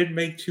 but I did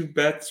make 2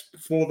 bets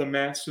before the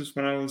Masters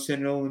when I was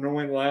in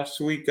Illinois last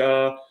week.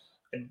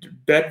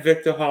 Bet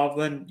Victor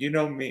Hovland. You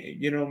know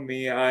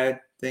me. I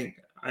think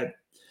I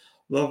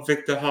love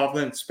Victor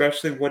Hovland,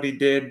 especially what he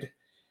did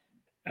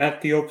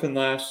at the Open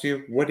last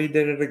year, what he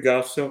did at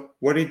Augusta,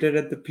 what he did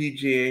at the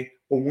PGA,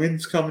 a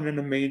win's coming in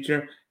a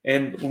major.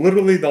 And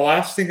literally the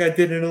last thing I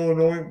did in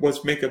Illinois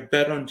was make a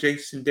bet on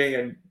Jason Day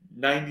at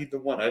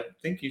 90-1. I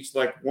think he's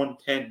like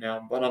 110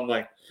 now, but I'm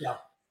like, yeah.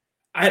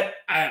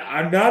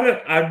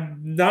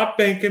 I'm not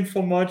banking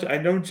for much. I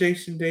know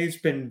Jason Day's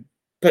been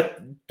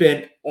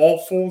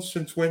awful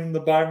since winning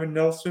the Byron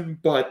Nelson,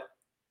 but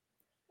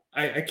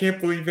I can't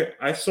believe it.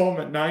 I saw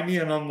him at 90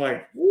 and I'm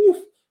like, woof,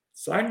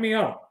 sign me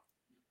up.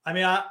 I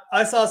mean,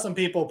 I saw some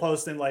people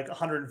posting like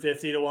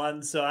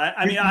 150-1. So I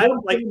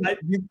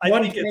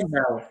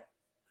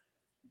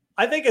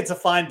think it's a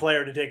fine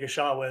player to take a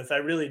shot with. I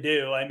really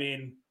do. I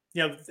mean,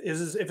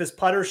 if his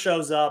putter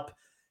shows up,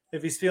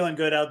 if he's feeling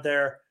good out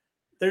there,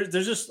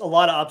 there's just a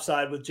lot of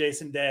upside with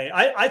Jason Day.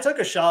 I took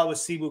a shot with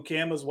Siwoo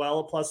Kim as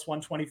well, plus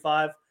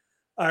 125.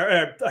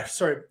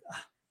 Sorry,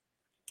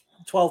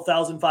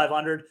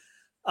 12,500.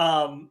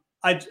 Siwoo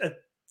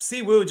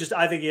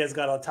I think he has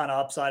got a ton of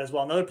upside as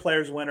well. Another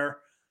player's winner.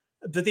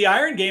 But the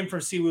iron game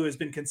from Siwoo has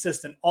been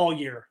consistent all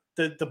year.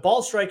 The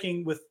ball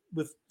striking with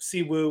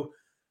Siwoo,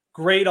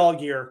 great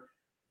all year.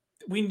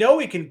 We know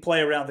he can play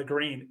around the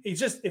green.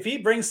 If he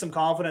brings some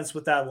confidence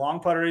with that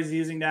long putter he's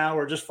using now,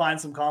 or just find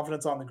some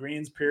confidence on the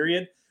greens,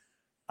 period,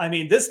 I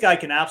mean, this guy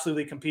can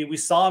absolutely compete. We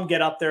saw him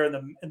get up there in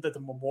the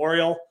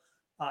Memorial,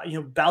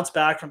 bounce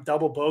back from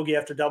double bogey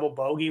after double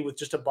bogey with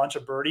just a bunch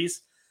of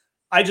birdies.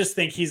 I just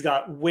think he's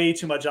got way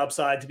too much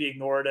upside to be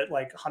ignored at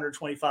like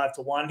 125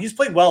 to 1. He's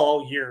played well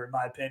all year, in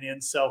my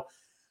opinion. So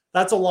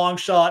that's a long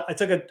shot. I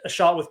took a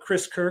shot with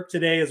Chris Kirk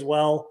today as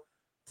well,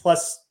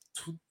 plus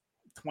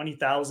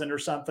 20,000 or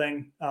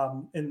something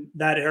in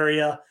that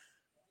area.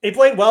 He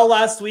played well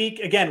last week.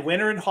 Again,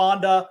 winner in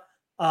Honda.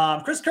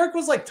 Chris Kirk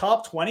was like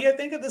top 20, I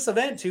think, at this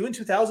event too in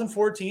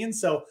 2014.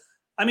 So,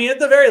 I mean, at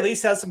the very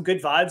least, has some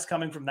good vibes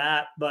coming from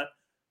that. But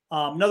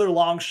another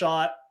long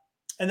shot.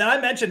 And then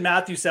I mentioned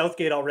Matthew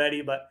Southgate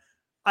already, but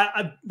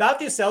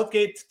Matthew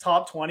Southgate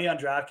top 20 on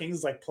DraftKings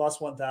is like plus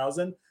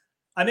 1,000.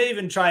 I may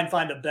even try and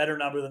find a better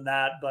number than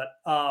that, but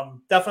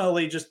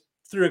definitely just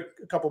threw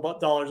a couple of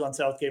dollars on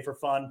Southgate for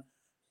fun.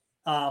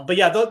 But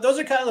yeah, those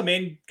are kind of the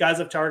main guys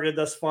I've targeted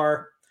thus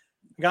far.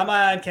 I got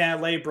my eye on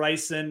Cantlay,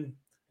 Bryson.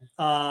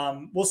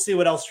 We'll see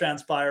what else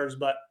transpires,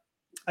 but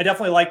I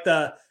definitely like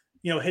the,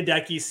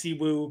 Hideki,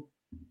 Siwoo,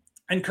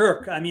 and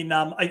Kirk. I mean,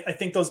 I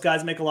think those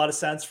guys make a lot of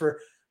sense for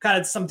kind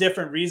of some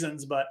different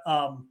reasons, but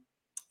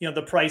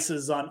the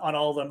prices on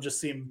all of them just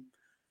seem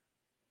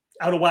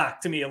out of whack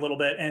to me a little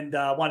bit, and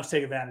want to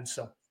take advantage.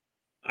 So,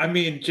 I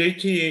mean,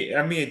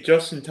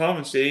 Justin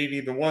Thomas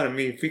 80 to 1. I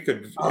mean,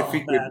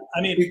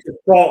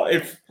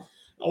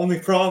 only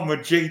problem with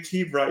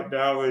JT right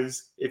now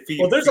is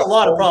there's a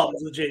lot of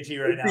problems with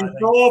JT right now. If he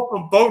fell off a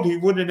boat, he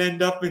wouldn't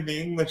end up in the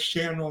English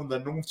Channel in the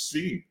North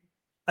Sea.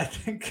 I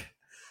think,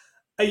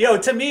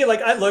 to me,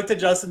 like I looked at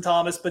Justin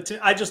Thomas, but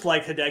I just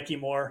like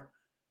Hideki more.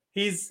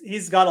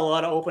 He's got a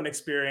lot of open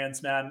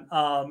experience, man.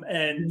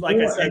 And like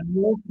I said,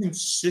 more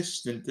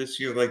consistent this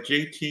year. Like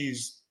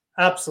JT's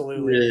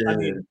absolutely. I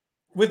mean,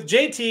 with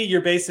JT,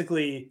 you're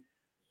basically,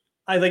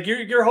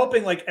 you're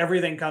hoping like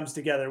everything comes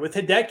together. With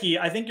Hideki,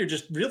 I think you're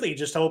just really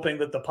just hoping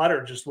that the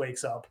putter just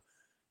wakes up.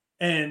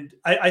 And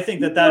I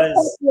think that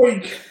is,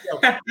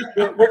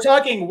 we're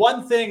talking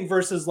one thing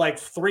versus like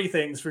three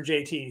things for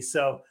JT.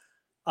 So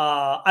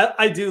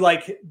I do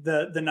like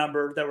the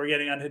number that we're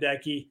getting on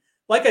Hideki.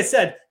 Like I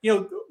said,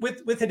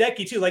 with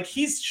Hideki too, like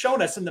he's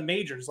shown us in the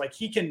majors, like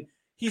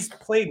he's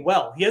played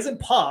well. He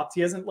hasn't popped.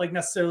 He hasn't like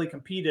necessarily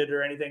competed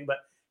or anything, but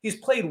he's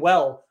played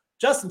well.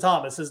 Justin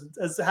Thomas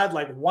has had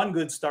like one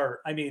good start.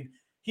 I mean,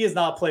 he has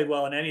not played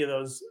well in any of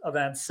those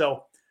events.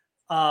 So,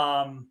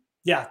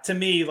 to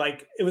me,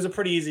 like it was a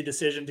pretty easy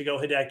decision to go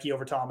Hideki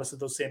over Thomas at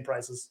those same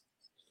prices.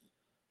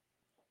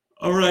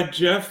 All right,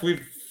 Geoff,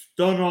 we've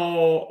done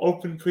all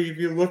open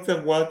preview, looked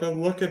at weather,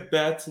 look at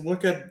bets,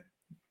 look at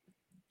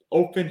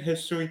open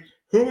history.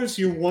 Who is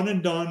your one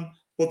and done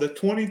for the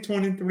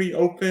 2023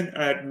 Open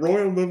at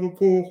Royal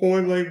Liverpool,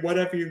 Hoylake,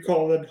 whatever you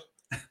call it?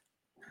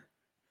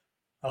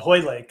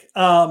 Hoylake.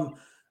 I'm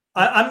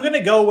going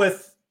to go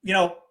with,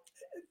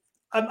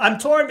 I'm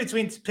torn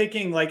between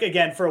picking, like,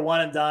 again, for a one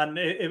and done.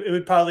 It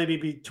would probably be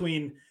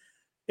between,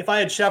 if I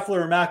had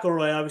Scheffler or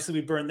McIlroy, obviously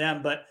we burn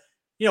them, but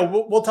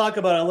we'll talk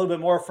about it a little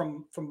bit more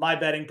from my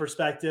betting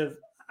perspective.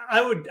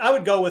 I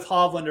would go with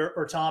Hovland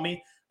or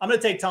Tommy. I'm going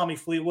to take Tommy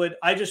Fleetwood.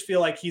 I just feel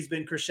like he's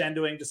been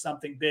crescendoing to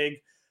something big.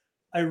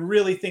 I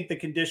really think the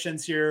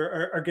conditions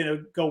here are going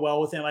to go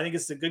well with him. I think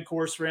it's a good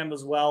course for him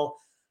as well.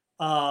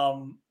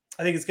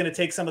 I think it's going to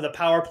take some of the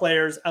power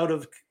players out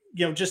of,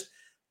 just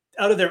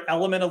out of their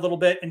element a little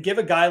bit and give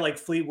a guy like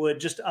Fleetwood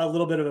just a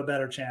little bit of a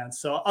better chance.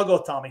 So I'll go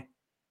with Tommy.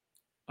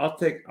 I'll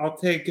take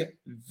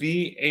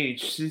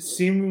VH.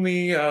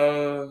 Seemingly,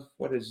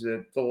 what is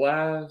it?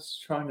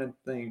 Trying to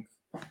think.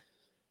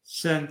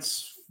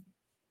 Since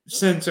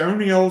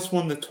Ernie Els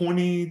won the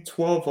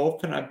 2012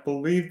 Open, I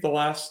believe the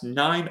last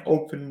 9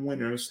 Open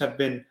winners have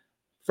been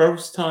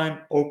first-time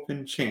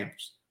Open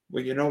champs.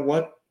 Well, you know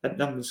what? That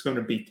number's going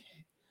to be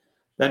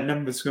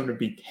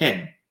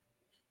 10.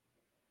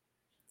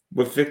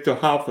 With Victor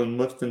Hovland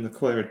lifting the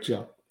claret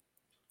jug.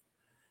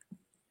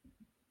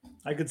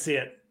 I could see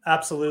it.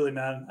 Absolutely,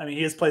 man. I mean,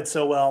 he has played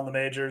so well in the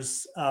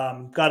majors.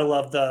 Gotta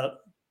love the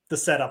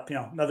setup,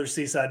 another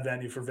seaside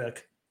venue for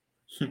Vic.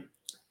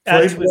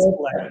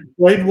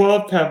 Played well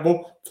at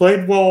Pebble,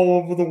 played well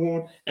all over the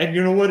world. And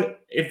you know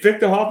what? If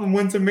Victor Hovland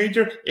wins a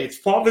major, it's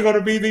probably going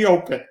to be the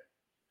Open.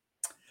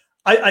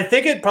 I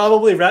think it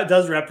probably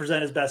does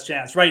represent his best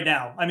chance right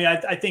now. I mean,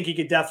 I think he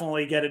could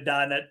definitely get it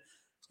done at,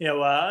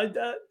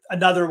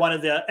 another one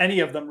of any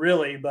of them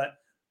really. But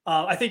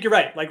I think you're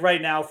right. Like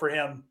right now for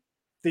him,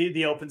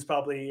 the Open's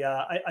probably,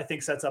 I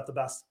think sets up the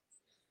best.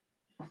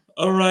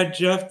 All right,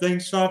 Geoff,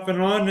 thanks for hopping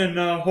on, and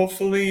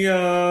hopefully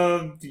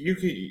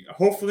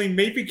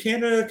maybe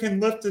Canada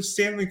can lift the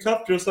Stanley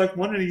Cup just like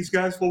one of these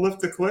guys will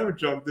lift the claret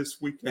jug this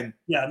weekend.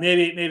 Yeah,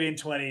 maybe in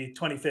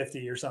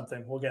 2050 or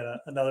something we'll get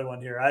another one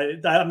here.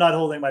 I'm not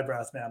holding my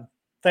breath, man.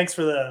 Thanks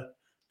for the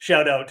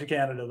shout out to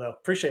Canada though.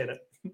 Appreciate it.